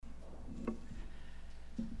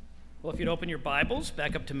Well, if you'd open your Bibles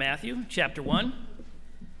back up to Matthew chapter 1,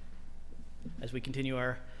 as we continue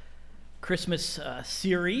our Christmas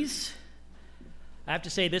series. I have to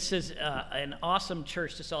say this is an awesome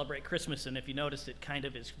church to celebrate Christmas, and if you notice, it kind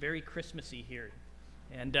of is very Christmassy here.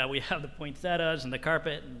 And we have the poinsettias and the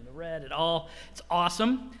carpet and the red and all. It's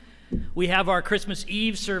awesome. We have our Christmas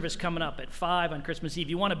Eve service coming up at 5 on Christmas Eve.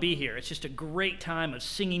 You want to be here. It's just a great time of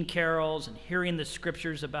singing carols and hearing the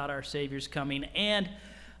scriptures about our Savior's coming. And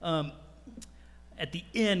at the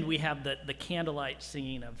end, we have the candlelight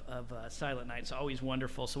singing of Silent Night. It's always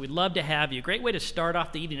wonderful. So we'd love to have you. Great way to start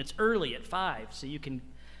off the evening. It's early at 5, so you can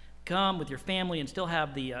come with your family and still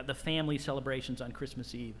have the family celebrations on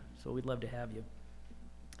Christmas Eve. So we'd love to have you.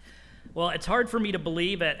 Well, it's hard for me to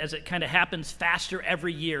believe, as it kind of happens faster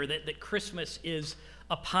every year, that Christmas is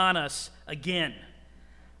upon us again.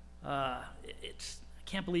 I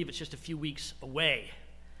can't believe it's just a few weeks away.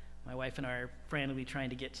 My wife and I are frantically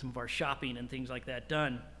trying to get some of our shopping and things like that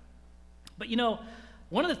done. But you know,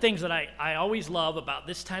 one of the things that I always love about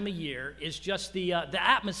this time of year is just the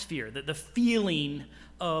atmosphere, the feeling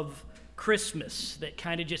of Christmas that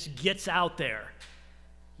kind of just gets out there.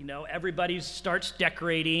 You know, everybody starts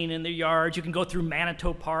decorating in their yards. You can go through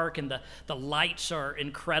Manitou Park, and the lights are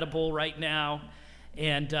incredible right now.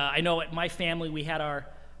 And I know at my family we had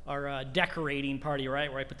our decorating party,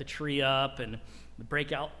 right, where I put the tree up and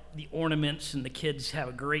break out the ornaments, and the kids have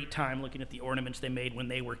a great time looking at the ornaments they made when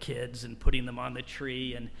they were kids and putting them on the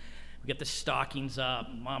tree. And we get the stockings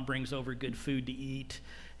up. Mom brings over good food to eat,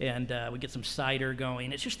 and we get some cider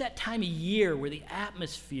going. It's just that time of year where the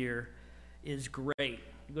atmosphere is great.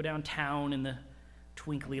 You go downtown and the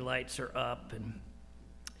twinkly lights are up, and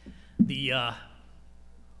the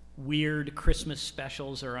weird Christmas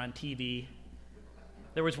specials are on TV.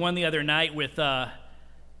 There was one the other night with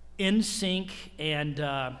NSYNC and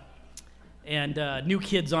New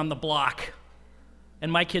Kids on the Block.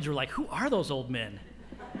 And my kids were like, "Who are those old men?"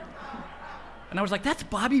 And I was like, "That's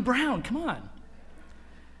Bobby Brown, come on."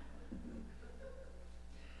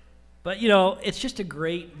 But, you know, it's just a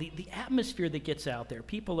great, the atmosphere that gets out there.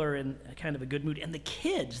 People are in kind of a good mood. And the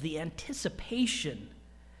kids, the anticipation,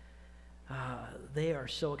 they are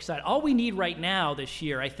so excited. All we need right now this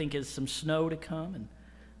year, I think, is some snow to come and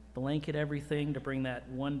blanket everything to bring that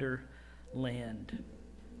wonderland,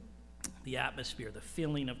 the atmosphere, the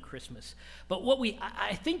feeling of Christmas. But what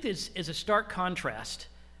I think is a stark contrast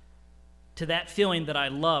to that feeling that I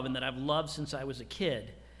love and that I've loved since I was a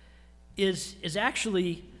kid is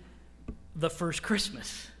actually the first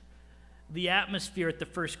Christmas, the atmosphere at the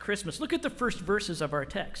first Christmas. Look at the first verses of our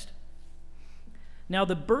text. Now,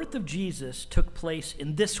 the birth of Jesus took place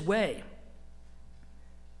in this way.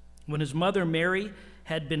 When his mother Mary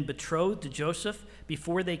had been betrothed to Joseph,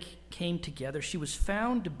 before they came together, she was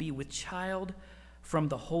found to be with child from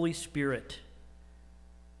the Holy Spirit.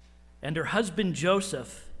 And her husband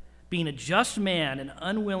Joseph, being a just man and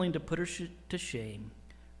unwilling to put her to shame,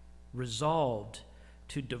 resolved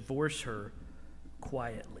to divorce her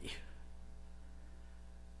quietly.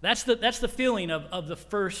 That's the feeling of the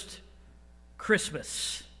first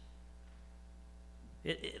Christmas.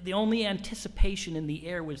 The only anticipation in the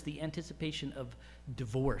air was the anticipation of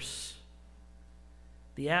divorce.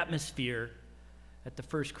 The atmosphere at the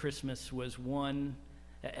first Christmas was one,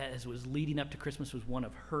 as was leading up to Christmas, was one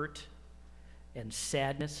of hurt and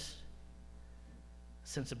sadness, a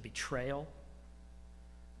sense of betrayal,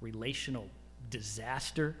 relational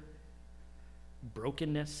disaster,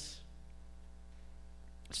 brokenness.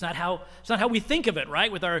 It's not how we think of it,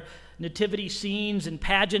 right? With our nativity scenes and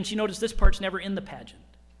pageants. You notice this part's never in the pageant.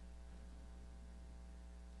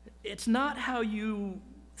 It's not how you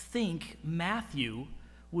think Matthew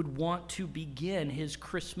would want to begin his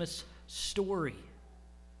Christmas story.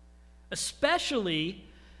 Especially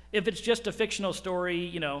if it's just a fictional story,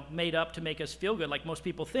 you know, made up to make us feel good, like most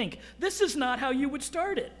people think. This is not how you would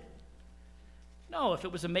start it. No, if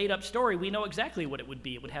it was a made-up story, we know exactly what it would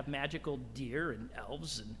be. It would have magical deer and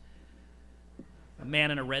elves and a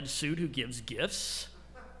man in a red suit who gives gifts.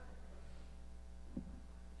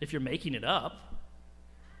 If you're making it up.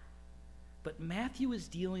 But Matthew is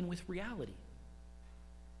dealing with reality.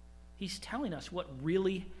 He's telling us what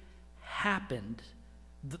really happened,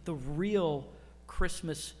 the real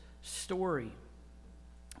Christmas story.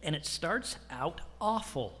 And it starts out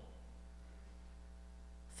awful.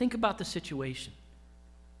 Think about the situation.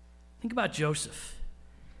 Think about Joseph.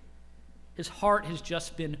 His heart has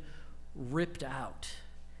just been ripped out.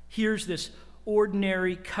 Here's this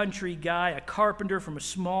ordinary country guy, a carpenter from a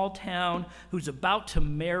small town who's about to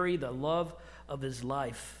marry the love of his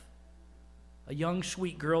life, a young,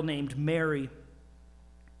 sweet girl named Mary.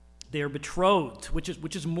 They are betrothed,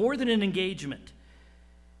 which is more than an engagement.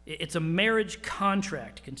 It's a marriage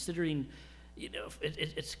contract, considering,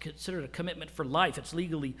 it's considered a commitment for life. It's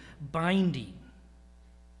legally binding.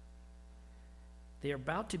 They are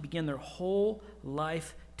about to begin their whole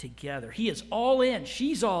life together. He is all in.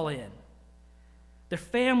 She's all in. Their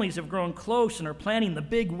families have grown close and are planning the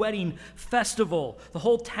big wedding festival. The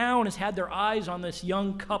whole town has had their eyes on this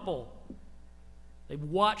young couple. They've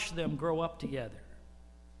watched them grow up together.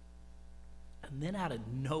 And then out of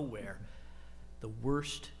nowhere, the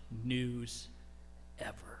worst news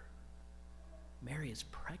ever. Mary is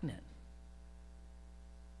pregnant.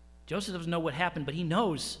 Joseph doesn't know what happened, but he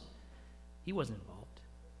knows he wasn't involved.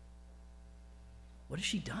 What has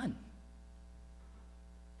she done?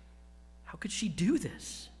 How could she do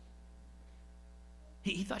this?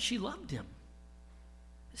 He thought she loved him.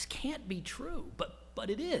 This can't be true, but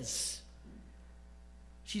it is.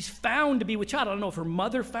 She's found to be with child. I don't know if her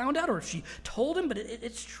mother found out or if she told him, but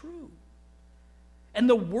it's true. And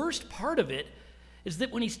the worst part of it is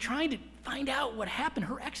that when he's trying to find out what happened,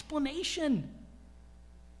 her explanation,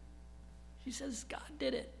 she says, God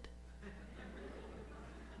did it.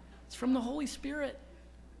 It's from the Holy Spirit.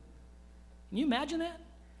 Can you imagine that?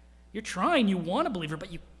 You're trying, you want to believe her,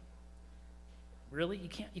 but you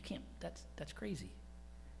can't, that's crazy.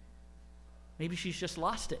 Maybe she's just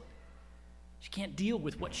lost it. She can't deal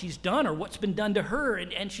with what she's done or what's been done to her,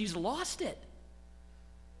 and she's lost it.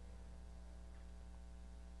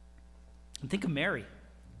 And think of Mary.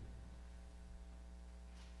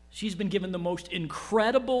 She's been given the most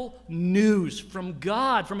incredible news from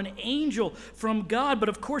God, from an angel from God, but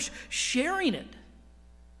of course, sharing it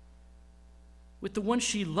with the one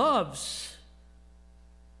she loves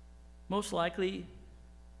most likely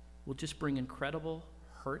will just bring incredible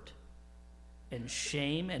hurt and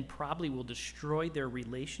shame, and probably will destroy their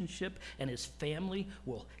relationship, and his family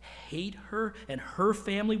will hate her, and her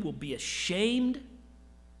family will be ashamed,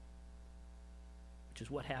 which is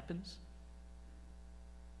what happens.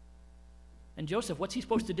 And Joseph, what's he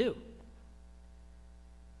supposed to do?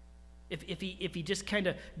 If he just kind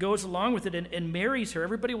of goes along with it and marries her,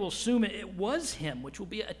 everybody will assume it was him, which will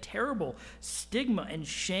be a terrible stigma and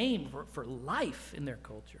shame for life in their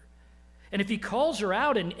culture. And if he calls her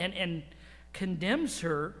out and condemns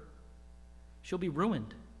her, she'll be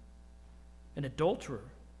ruined, an adulterer,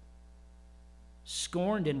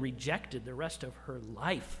 scorned and rejected the rest of her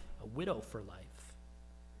life, a widow for life.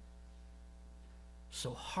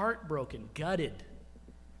 So heartbroken, gutted,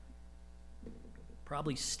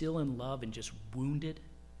 probably still in love and just wounded,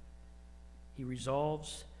 he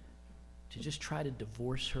resolves to just try to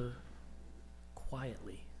divorce her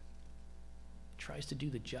quietly. He tries to do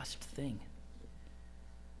the just thing.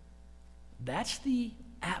 That's the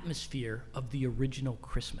atmosphere of the original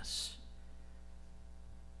Christmas.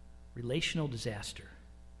 Relational disaster,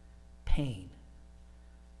 pain,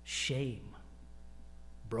 shame,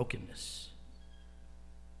 brokenness.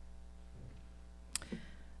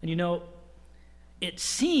 And you know, it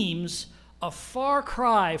seems a far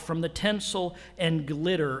cry from the tinsel and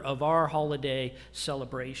glitter of our holiday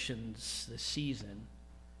celebrations this season.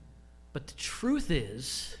 But the truth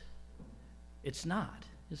is, it's not,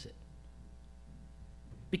 is it?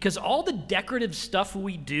 Because all the decorative stuff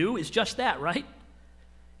we do is just that, right?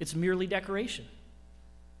 It's merely decoration.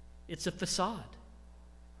 It's a facade.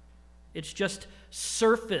 It's just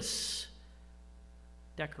surface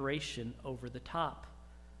decoration over the top.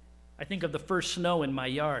 I think of the first snow in my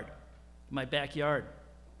yard, my backyard,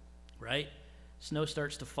 right? Snow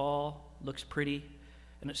starts to fall, looks pretty,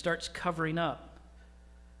 and it starts covering up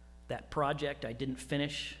that project I didn't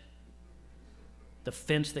finish, the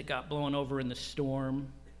fence that got blown over in the storm,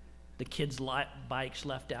 the kids' bikes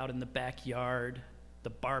left out in the backyard, the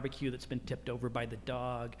barbecue that's been tipped over by the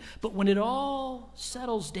dog. But when it all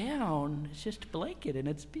settles down, it's just a blanket and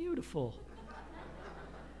it's beautiful.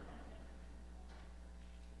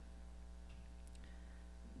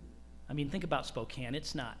 I mean, think about Spokane.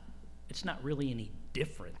 It's not really any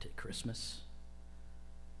different at Christmas.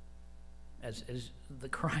 As the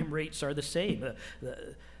crime rates are the same.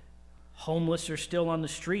 The homeless are still on the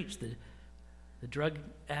streets. The drug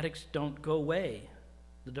addicts don't go away.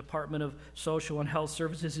 The Department of Social and Health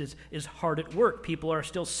Services is hard at work. People are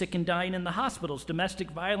still sick and dying in the hospitals.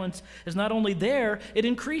 Domestic violence is not only there, it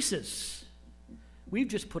increases. We've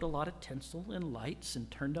just put a lot of tinsel and lights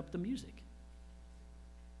and turned up the music.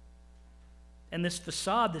 And this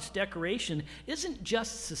facade, this decoration, isn't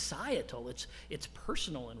just societal. It's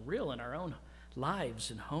personal and real in our own lives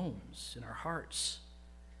and homes, in our hearts.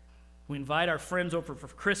 We invite our friends over for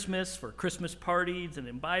Christmas parties, and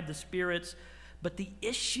imbibe the spirits. But the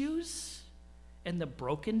issues And the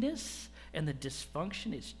brokenness and the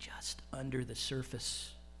dysfunction is just under the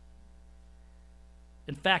surface.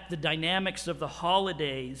 In fact, the dynamics of the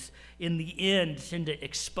holidays in the end tend to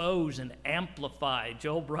expose and amplify.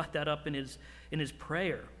 Joel brought that up in his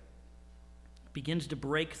prayer. Begins to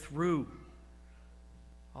break through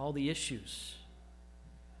all the issues.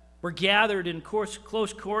 We're gathered in close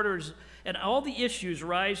quarters, and all the issues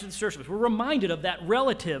rise to the surface. We're reminded of that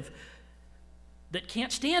relative that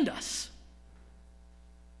can't stand us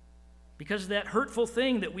because of that hurtful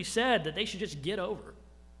thing that we said that they should just get over.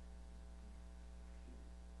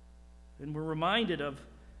 And we're reminded of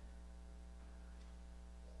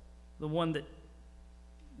the one that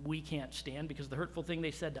we can't stand because of the hurtful thing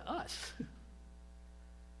they said to us.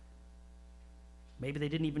 Maybe they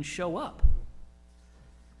didn't even show up.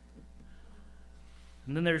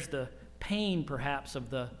 And then there's the pain, perhaps,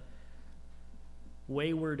 of the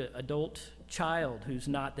wayward adult child who's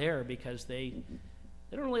not there because they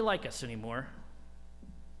don't really like us anymore.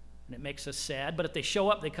 And it makes us sad. But if they show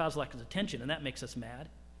up, they cause lack of attention, and that makes us mad.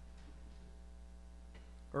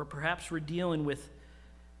 Or perhaps we're dealing with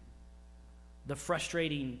the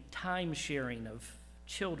frustrating time sharing of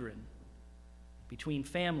children between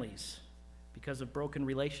families because of broken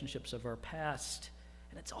relationships of our past.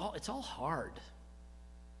 And it's all hard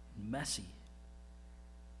and messy.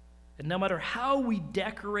 And no matter how we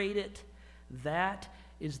decorate it, that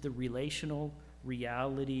is the relational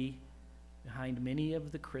reality behind many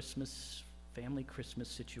of the family Christmas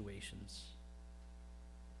situations.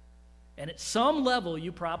 And at some level,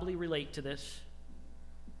 you probably relate to this.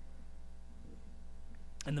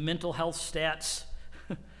 And the mental health stats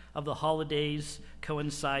of the holidays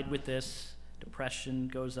coincide with this. Depression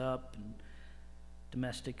goes up, and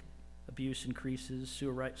domestic abuse increases,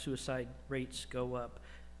 suicide rates go up.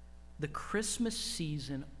 The Christmas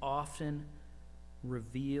season often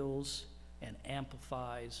reveals and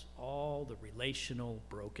amplifies all the relational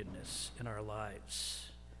brokenness in our lives.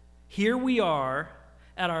 Here we are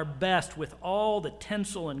at our best with all the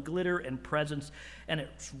tinsel and glitter and presents, and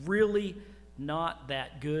it's really not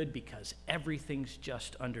that good because everything's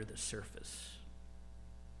just under the surface.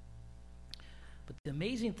 But the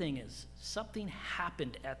amazing thing is, something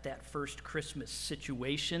happened at that first Christmas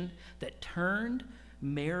situation that turned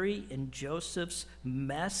Mary and Joseph's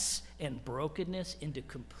mess and brokenness into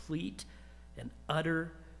complete and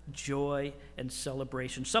utter joy and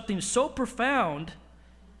celebration. Something so profound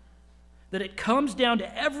that it comes down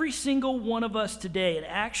to every single one of us today. It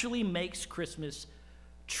actually makes Christmas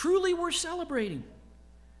truly worth celebrating.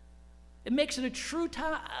 It makes it a true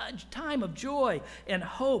time of joy and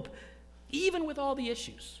hope, even with all the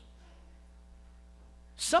issues.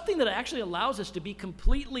 Something that actually allows us to be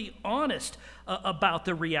completely honest about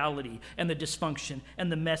the reality and the dysfunction and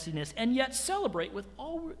the messiness, and yet celebrate with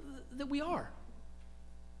all that we are.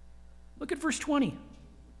 Look at verse 20.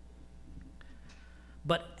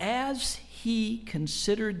 But as he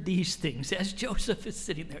considered these things, as Joseph is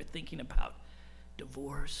sitting there thinking about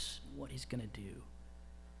divorce, what he's going to do,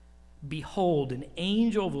 behold, an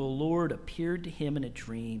angel of the Lord appeared to him in a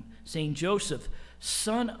dream, saying, Joseph,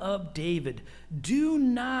 son of David, do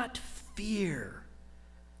not fear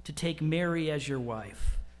to take Mary as your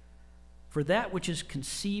wife, for that which is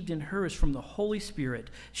conceived in her is from the Holy Spirit.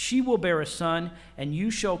 She will bear a son, and you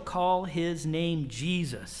shall call his name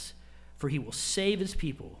Jesus, for he will save his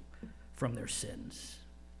people from their sins.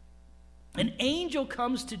 An angel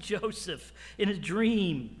comes to Joseph in a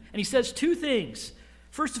dream, and he says two things.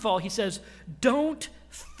 First of all, he says, don't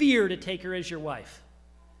fear to take her as your wife.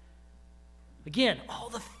 Again, all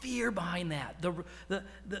the fear behind that,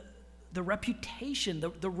 the reputation,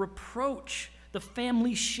 the reproach, the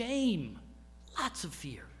family shame, lots of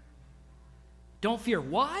fear. Don't fear.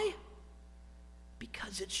 Why?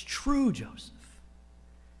 Because it's true, Joseph.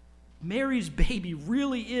 Mary's baby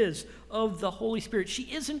really is of the Holy Spirit. She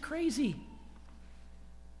isn't crazy.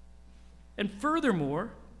 And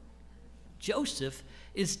furthermore, Joseph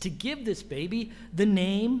is to give this baby the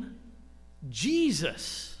name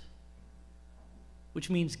Jesus, which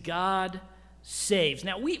means God saves.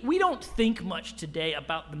 Now, we don't think much today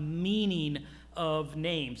about the meaning of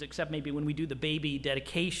names, except maybe when we do the baby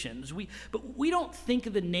dedications. But we don't think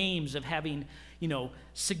of the names of having,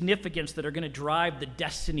 significance that are going to drive the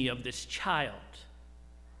destiny of this child.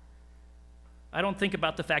 I don't think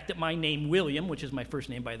about the fact that my name, William, which is my first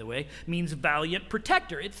name, by the way, means valiant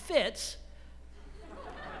protector. It fits,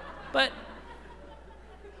 but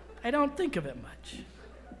I don't think of it much.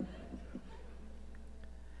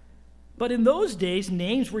 But in those days,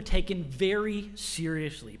 names were taken very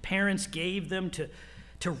seriously. Parents gave them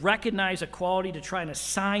to to recognize a quality, to try and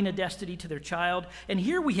assign a destiny to their child. And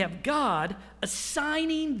here we have God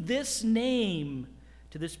assigning this name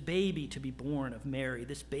to this baby to be born of Mary.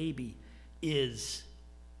 This baby is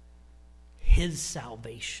his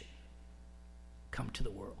salvation come to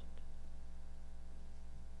the world.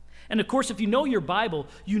 And of course, if you know your Bible,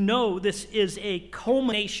 you know this is a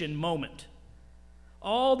culmination moment.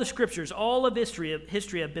 All the scriptures, all of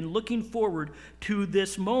history have been looking forward to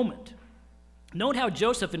this moment. Note how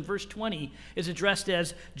Joseph in verse 20 is addressed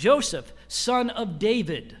as Joseph, son of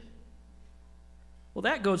David. Well,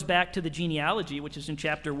 that goes back to the genealogy, which is in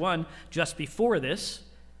chapter 1, just before this,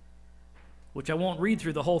 which I won't read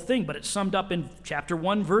through the whole thing, but it's summed up in chapter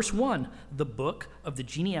 1, verse 1, the book of the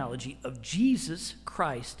genealogy of Jesus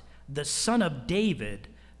Christ, the son of David,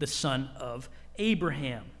 the son of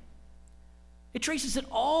Abraham. It traces it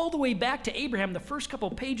all the way back to Abraham, the first couple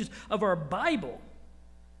of pages of our Bible,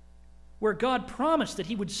 where God promised that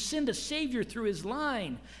he would send a Savior through his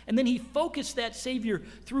line. And then he focused that Savior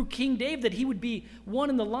through King David, that he would be one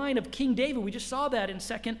in the line of King David. We just saw that in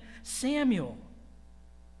 2 Samuel.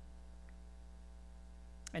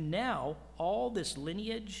 And now, all this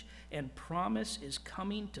lineage and promise is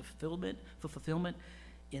coming to fulfillment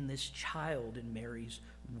in this child in Mary's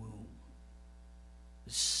womb.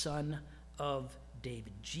 The son of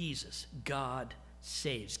David, Jesus. God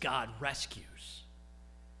saves, God rescues.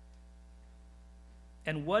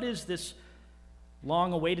 And what is this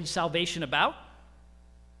long-awaited salvation about?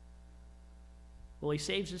 Well, he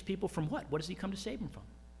saves his people from what? What does he come to save them from?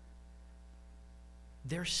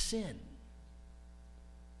 Their sin.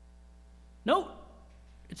 Note,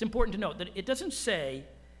 it's important to note that it doesn't say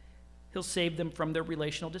he'll save them from their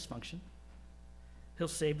relational dysfunction. He'll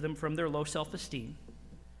save them from their low self-esteem.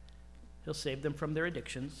 He'll save them from their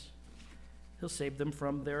addictions. He'll save them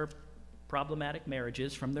from their problematic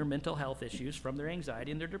marriages, from their mental health issues, from their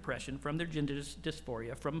anxiety and their depression, from their gender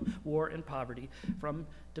dysphoria, from war and poverty, from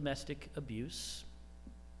domestic abuse.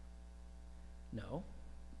 No.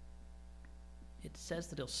 It says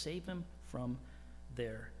that he'll save them from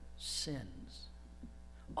their sins.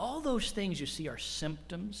 All those things you see are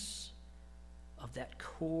symptoms of that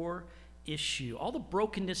core issue. All the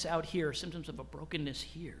brokenness out here are symptoms of a brokenness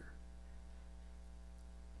here.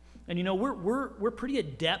 And you know, we're pretty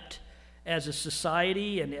adept as a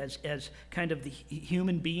society and as kind of the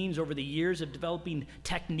human beings over the years of developing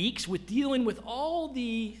techniques with dealing with all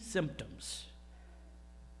the symptoms.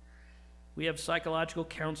 We have psychological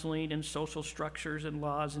counseling and social structures and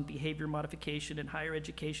laws and behavior modification and higher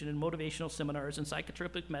education and motivational seminars and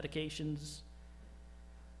psychotropic medications.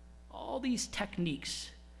 All these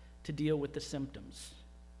techniques to deal with the symptoms.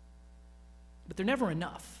 But they're never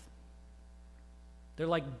enough. They're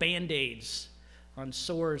like Band-Aids on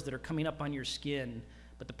sores that are coming up on your skin.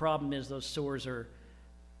 But the problem is those sores are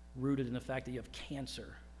rooted in the fact that you have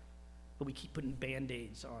cancer. But we keep putting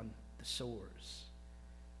Band-Aids on the sores.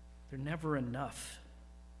 They're never enough.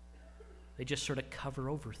 They just sort of cover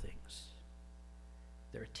over things.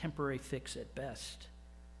 They're a temporary fix at best.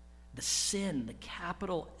 The sin, the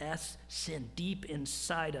capital S sin, deep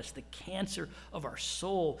inside us, the cancer of our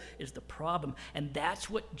soul is the problem. And that's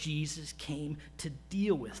what Jesus came to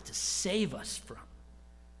deal with, to save us from.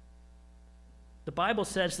 The Bible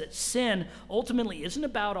says that sin ultimately isn't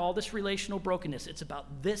about all this relational brokenness. It's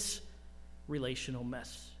about this relational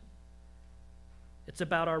mess. It's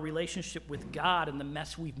about our relationship with God and the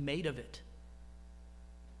mess we've made of it.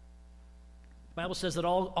 The Bible says that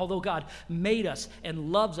although God made us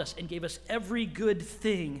and loves us and gave us every good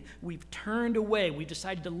thing, we've turned away. We've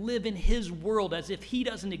decided to live in his world as if he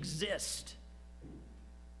doesn't exist.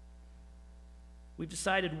 We've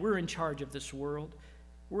decided we're in charge of this world.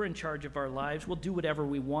 We're in charge of our lives. We'll do whatever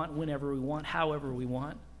we want, whenever we want, however we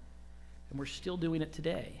want. And we're still doing it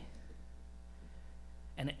today.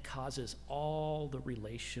 And it causes all the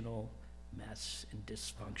relational mess and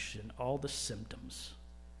dysfunction, all the symptoms.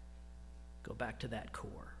 Go back to that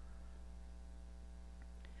core.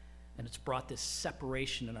 And it's brought this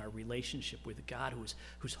separation in our relationship with God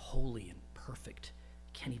who's holy and perfect.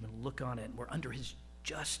 Can't even look on it. And we're under his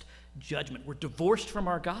just judgment. We're divorced from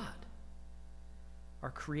our God,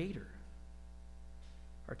 our Creator,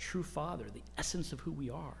 our true Father, the essence of who we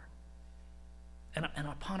are. And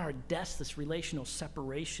upon our deaths, this relational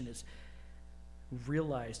separation is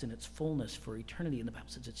realized in its fullness for eternity. And the Bible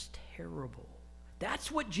says it's terrible.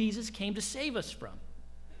 That's what Jesus came to save us from.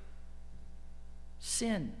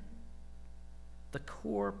 Sin. The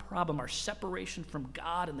core problem, our separation from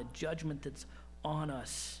God and the judgment that's on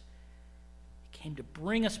us. He came to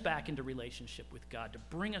bring us back into relationship with God, to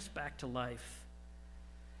bring us back to life.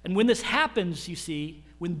 And when this happens, you see,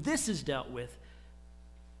 when this is dealt with,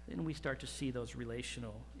 then we start to see those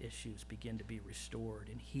relational issues begin to be restored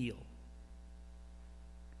and heal.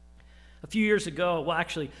 A few years ago,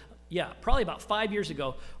 probably about 5 years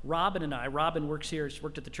ago, Robin and I, Robin works here, has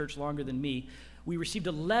worked at the church longer than me, we received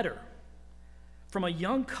a letter from a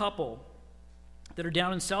young couple that are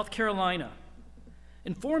down in South Carolina,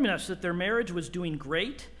 informing us that their marriage was doing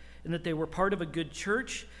great and that they were part of a good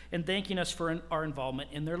church, and thanking us for our involvement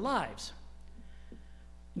in their lives.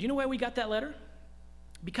 Do you know why we got that letter?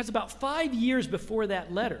 Because about 5 years before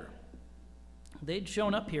that letter, they'd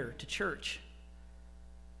shown up here to church.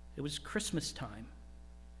 It was Christmas time.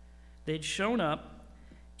 They'd shown up,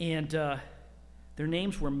 and their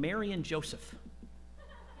names were Mary and Joseph.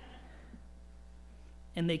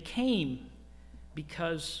 And they came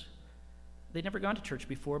because they'd never gone to church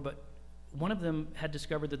before, but one of them had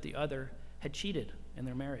discovered that the other had cheated in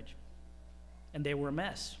their marriage. And they were a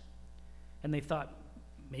mess. And they thought,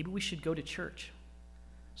 maybe we should go to church.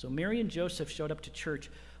 So Mary and Joseph showed up to church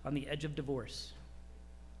on the edge of divorce.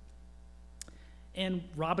 And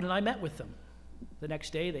Robin and I met with them. The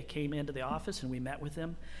next day, they came into the office, and we met with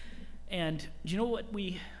them. And do you know what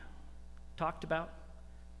we talked about?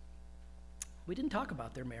 We didn't talk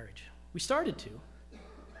about their marriage. We started to.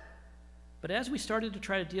 But as we started to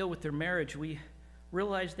try to deal with their marriage, we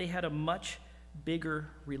realized they had a much bigger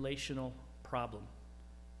relational problem.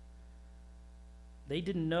 They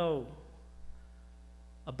didn't know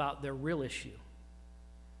about their real issue.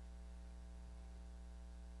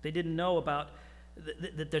 They didn't know about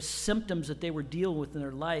that the symptoms that they were dealing with in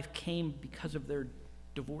their life came because of their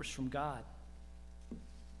divorce from God.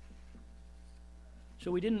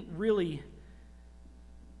 So we didn't really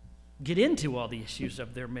get into all the issues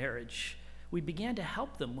of their marriage. We began to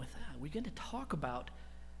help them with that. We began to talk about,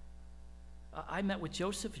 I met with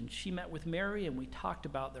Joseph and she met with Mary, and we talked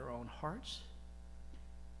about their own hearts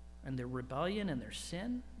and their rebellion and their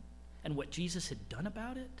sin and what Jesus had done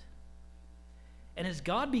about it. And as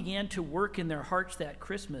God began to work in their hearts that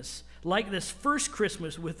Christmas, like this first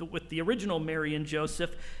Christmas with the original Mary and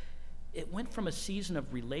Joseph, it went from a season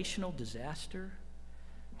of relational disaster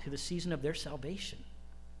to the season of their salvation.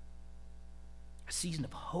 A season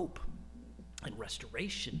of hope and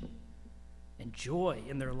restoration and joy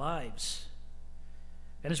in their lives.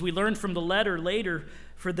 And as we learned from the letter later,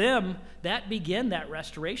 for them, that began that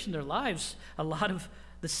restoration in their lives. A lot of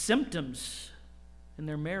the symptoms in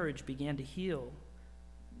their marriage began to heal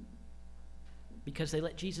because they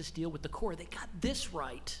let Jesus deal with the core. They got this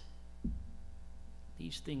right.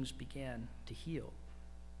 These things began to heal.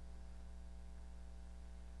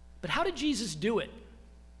 But how did Jesus do it?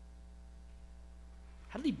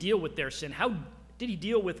 How did he deal with their sin? How did he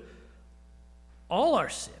deal with all our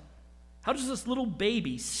sin? How does this little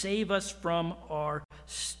baby save us from our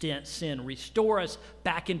sin, restore us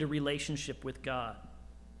back into relationship with God?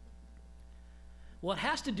 Well, it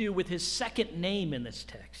has to do with his second name in this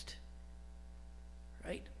text,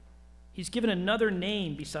 right? He's given another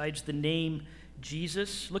name besides the name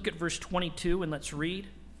Jesus. Look at verse 22 and let's read.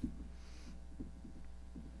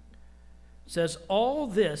 It says, all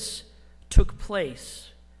this took place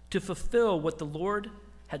to fulfill what the Lord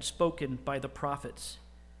had spoken by the prophets.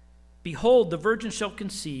 Behold, the virgin shall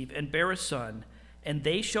conceive and bear a son, and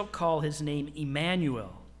they shall call his name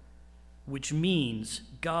Emmanuel, which means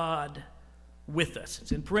God with us.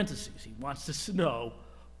 It's in parentheses. He wants us to know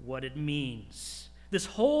what it means. This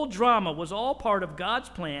whole drama was all part of God's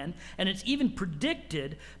plan, and it's even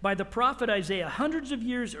predicted by the prophet Isaiah hundreds of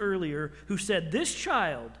years earlier, who said this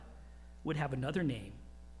child would have another name.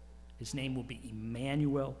 His name will be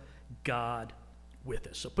Emmanuel, God with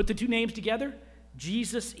us. So put the two names together.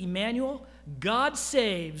 Jesus, Emmanuel, God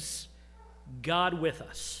saves, God with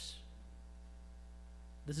us.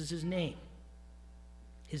 This is his name,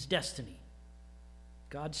 his destiny.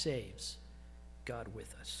 God saves, God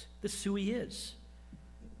with us. This is who he is.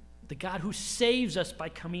 The God who saves us by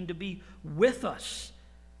coming to be with us.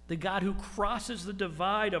 The God who crosses the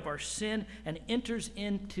divide of our sin and enters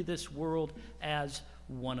into this world as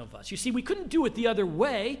one of us. You see, we couldn't do it the other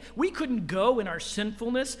way. We couldn't go in our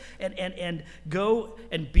sinfulness and go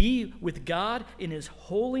and be with God in his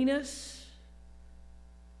holiness.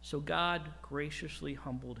 So God graciously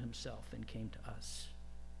humbled himself and came to us.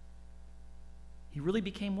 He really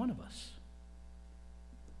became one of us.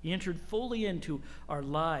 He entered fully into our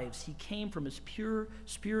lives. He came from his pure,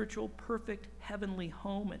 spiritual, perfect, heavenly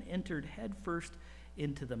home and entered headfirst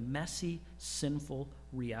into the messy, sinful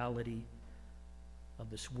reality of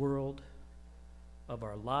this world, of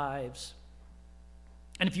our lives.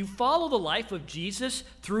 And if you follow the life of Jesus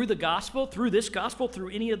through the gospel, through this gospel, through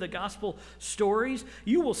any of the gospel stories,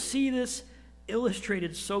 you will see this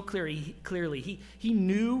illustrated so clearly. He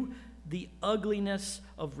knew the ugliness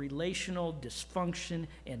of relational dysfunction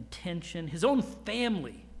and tension. His own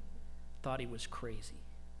family thought he was crazy.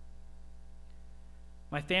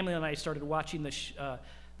 My family and I started watching the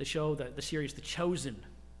show, the series The Chosen.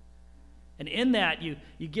 And in that, you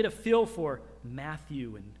get a feel for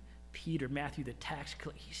Matthew and Peter. Matthew, the tax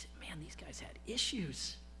collector. He said, man, these guys had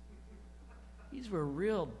issues. These were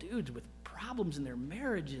real dudes with problems in their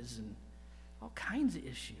marriages and all kinds of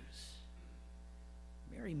issues.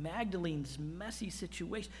 Mary Magdalene's messy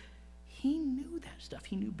situation. He knew that stuff.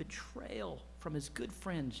 He knew betrayal from his good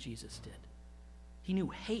friends, Jesus did. He knew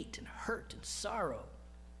hate and hurt and sorrow.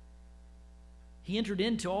 He entered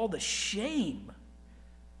into all the shame.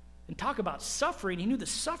 And talk about suffering. He knew the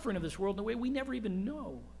suffering of this world in a way we never even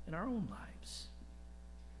know in our own lives.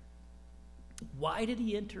 Why did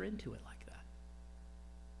he enter into it like that?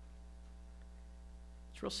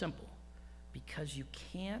 It's real simple. Because you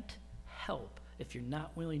can't help if you're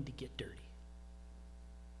not willing to get dirty.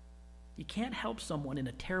 You can't help someone in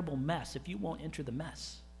a terrible mess if you won't enter the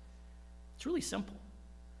mess. It's really simple.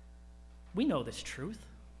 We know this truth,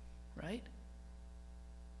 right?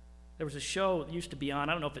 There was a show that used to be on,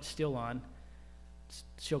 I don't know if it's still on, it's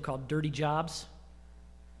a show called Dirty Jobs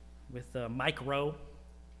with Mike Rowe.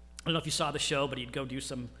 I don't know if you saw the show, but he'd go do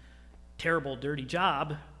some terrible, dirty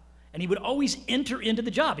job, and he would always enter into the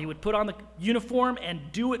job. He would put on the uniform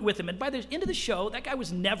and do it with him. And by the end of the show, that guy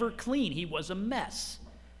was never clean. He was a mess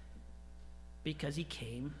because he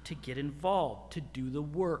came to get involved, to do the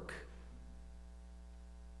work.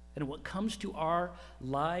 And what comes to our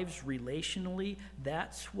lives relationally,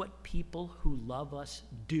 that's what people who love us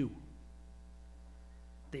do.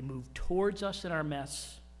 They move towards us in our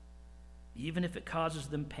mess, even if it causes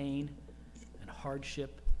them pain and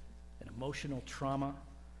hardship and emotional trauma.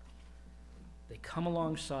 They come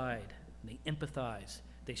alongside and they empathize.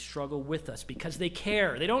 They struggle with us because they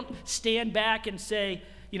care. They don't stand back and say,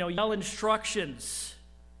 yell instructions.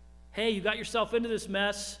 Hey, you got yourself into this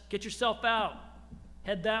mess. Get yourself out.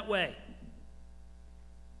 Head that way.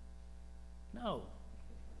 No.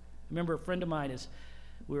 I remember a friend of mine,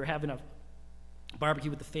 we were having a barbecue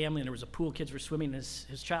with the family, and there was a pool, kids were swimming, and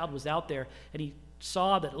his child was out there, and he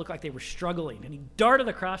saw that it looked like they were struggling, and he darted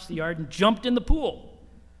across the yard and jumped in the pool.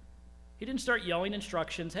 He didn't start yelling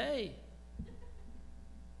instructions, hey.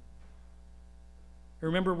 I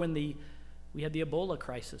remember when we had the Ebola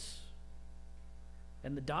crisis,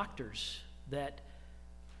 and the doctors that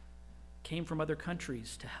came from other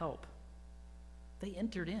countries to help. They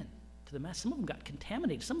entered in to the mess. Some of them got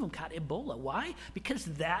contaminated. Some of them got Ebola. Why? Because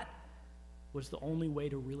that was the only way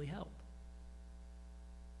to really help.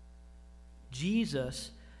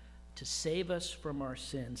 Jesus, to save us from our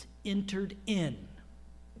sins, entered in.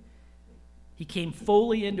 He came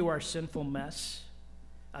fully into our sinful mess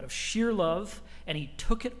out of sheer love, and he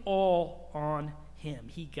took it all on him.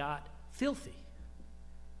 He got filthy,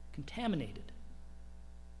 contaminated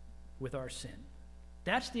with our sin.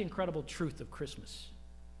 That's the incredible truth of Christmas.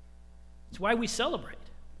 It's why we celebrate.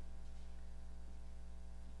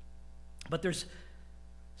 But there's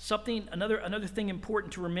something, another thing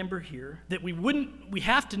important to remember here that we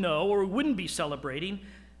have to know or we wouldn't be celebrating,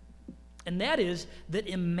 and that is that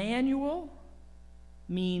Emmanuel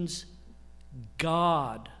means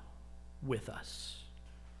God with us.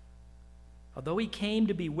 Although he came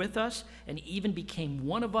to be with us and even became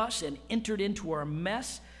one of us and entered into our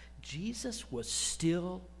mess, Jesus was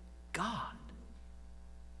still God.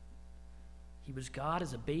 He was God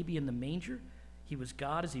as a baby in the manger. He was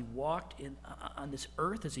God as he walked on this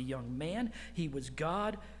earth as a young man. He was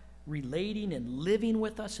God relating and living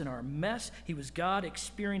with us in our mess. He was God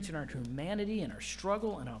experiencing our humanity and our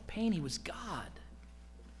struggle and our pain. He was God.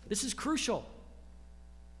 This is crucial.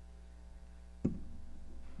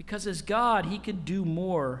 Because as God, he could do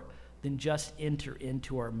more than just enter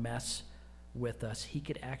into our mess with us. He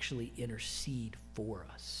could actually intercede for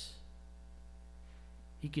us.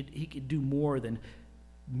 He could do more than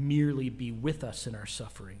merely be with us in our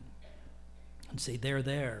suffering and say, they're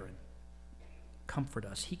there, and comfort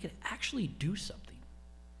us. He could actually do something.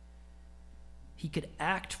 He could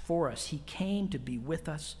act for us. He came to be with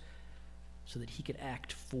us so that he could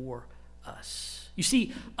act for us. You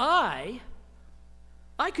see, I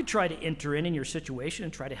could try to enter in your situation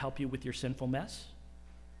and try to help you with your sinful mess.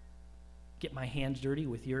 Get my hands dirty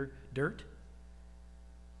with your dirt.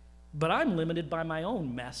 But I'm limited by my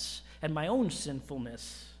own mess and my own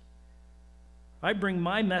sinfulness. I bring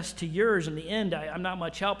my mess to yours. In the end, I'm not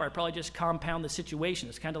much help. I probably just compound the situation.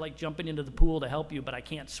 It's kind of like jumping into the pool to help you, but I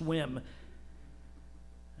can't swim.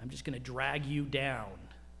 I'm just going to drag you down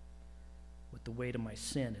with the weight of my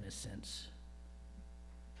sin, in a sense.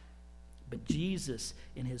 But Jesus,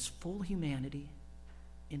 in his full humanity,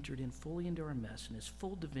 entered in fully into our mess. In his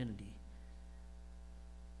full divinity,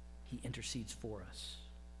 he intercedes for us,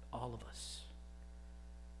 all of us.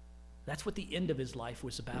 That's what the end of his life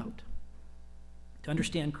was about. To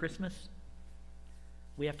understand Christmas,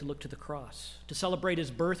 we have to look to the cross. To celebrate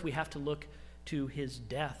his birth, we have to look to his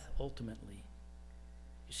death, ultimately.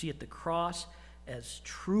 You see, at the cross, as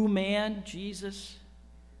true man, Jesus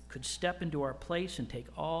could step into our place and take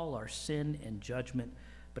all our sin and judgment,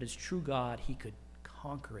 but as true God, he could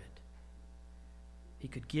conquer it. He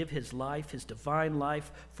could give his life, his divine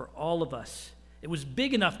life, for all of us. It was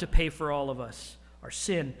big enough to pay for all of us, our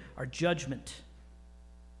sin, our judgment.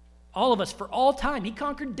 All of us, for all time. He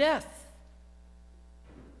conquered death.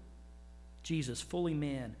 Jesus, fully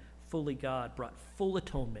man, fully God, brought full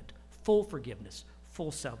atonement, full forgiveness,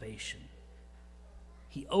 full salvation.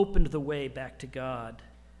 He opened the way back to God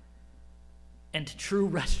and to true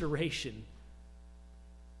restoration,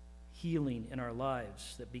 healing in our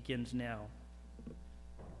lives that begins now.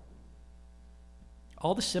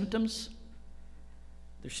 All the symptoms,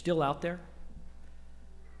 they're still out there.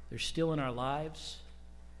 They're still in our lives.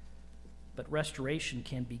 But restoration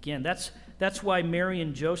can begin. That's why Mary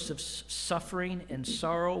and Joseph's suffering and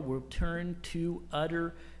sorrow will turn to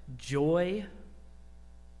utter joy.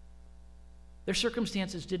 Their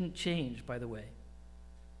circumstances didn't change, by the way.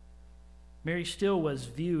 Mary still was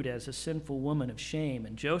viewed as a sinful woman of shame,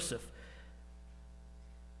 and Joseph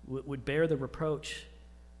would bear the reproach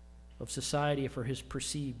of society for his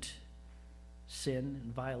perceived sin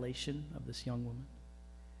and violation of this young woman.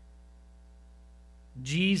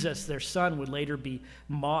 Jesus, their son, would later be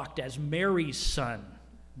mocked as Mary's son,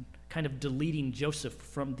 kind of deleting Joseph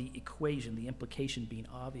from the equation, the implication being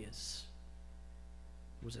obvious.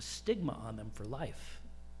 There was a stigma on them for life.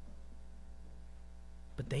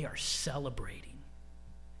 But they are celebrating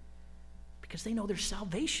because they know their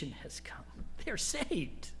salvation has come. They are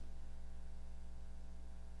saved.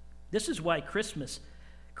 This is why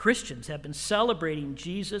Christians have been celebrating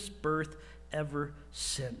Jesus' birth ever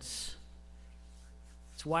since.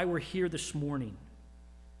 It's why we're here this morning.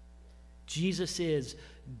 Jesus is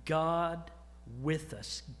God with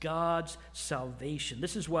us, God's salvation.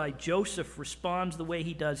 This is why Joseph responds the way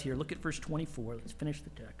he does here. Look at verse 24. Let's finish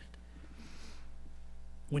the text.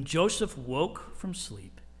 When Joseph woke from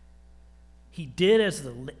sleep, he did as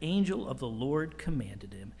the angel of the Lord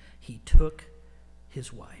commanded him. He took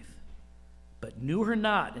his wife, but knew her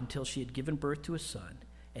not until she had given birth to a son,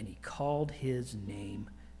 and he called his name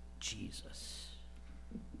Jesus.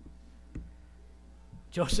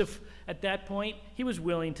 Joseph, at that point, he was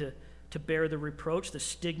willing to bear the reproach, the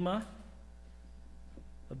stigma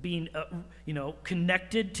of being,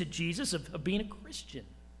 connected to Jesus, of being a Christian.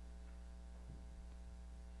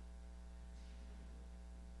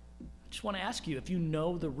 I just want to ask you if you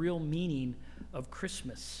know the real meaning of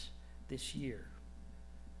Christmas this year.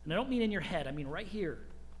 And I don't mean in your head, I mean right here,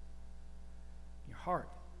 in your heart.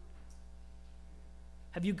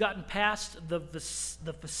 Have you gotten past the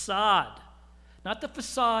facade? Not the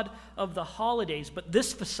facade of the holidays, but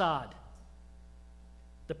this facade.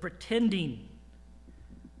 The pretending.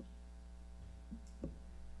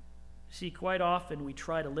 See, quite often we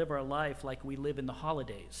try to live our life like we live in the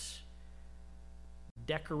holidays,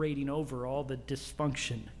 decorating over all the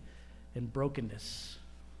dysfunction and brokenness.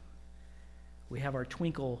 We have our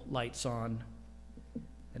twinkle lights on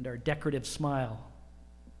and our decorative smile,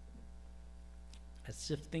 as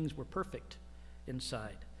if things were perfect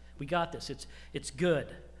inside. We got this. It's good.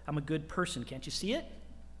 I'm a good person. Can't you see it?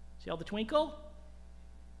 See all the twinkle?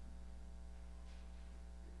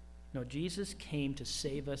 No, Jesus came to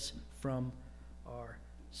save us from our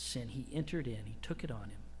sin. He entered in. He took it on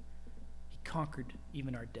him. He conquered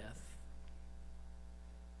even our death.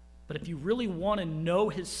 But if you really want to know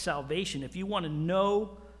his salvation, if you want to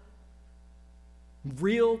know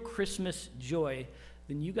real Christmas joy,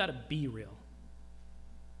 then you got to be real.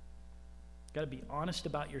 You got to be honest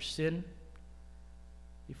about your sin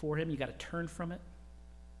before him. You got to turn from it.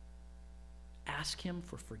 Ask him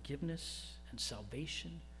for forgiveness and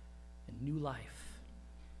salvation and new life.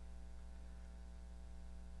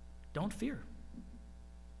 Don't fear.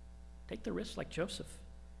 Take the risk like Joseph.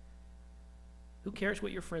 Who cares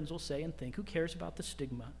what your friends will say and think? Who cares about the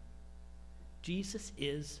stigma? Jesus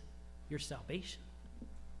is your salvation.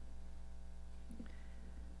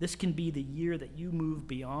 This can be the year that you move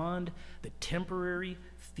beyond the temporary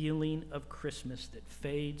feeling of Christmas that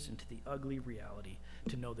fades into the ugly reality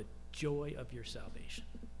to know the joy of your salvation.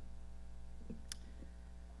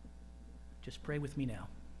 Just pray with me now.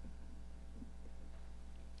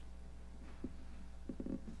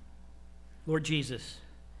 Lord Jesus,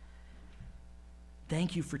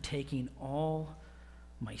 Thank you for taking all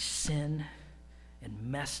my sin and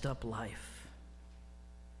messed up life.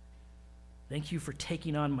 Thank you for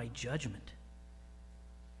taking on my judgment.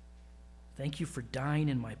 Thank you for dying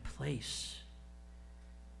in my place.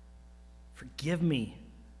 Forgive me.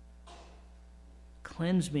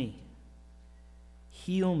 Cleanse me.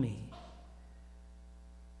 Heal me.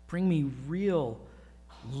 Bring me real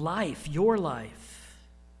life, your life.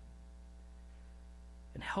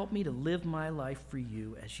 And help me to live my life for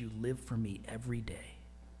you as you live for me every day.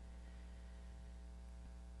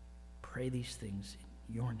 Pray these things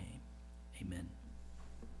in your name. Amen.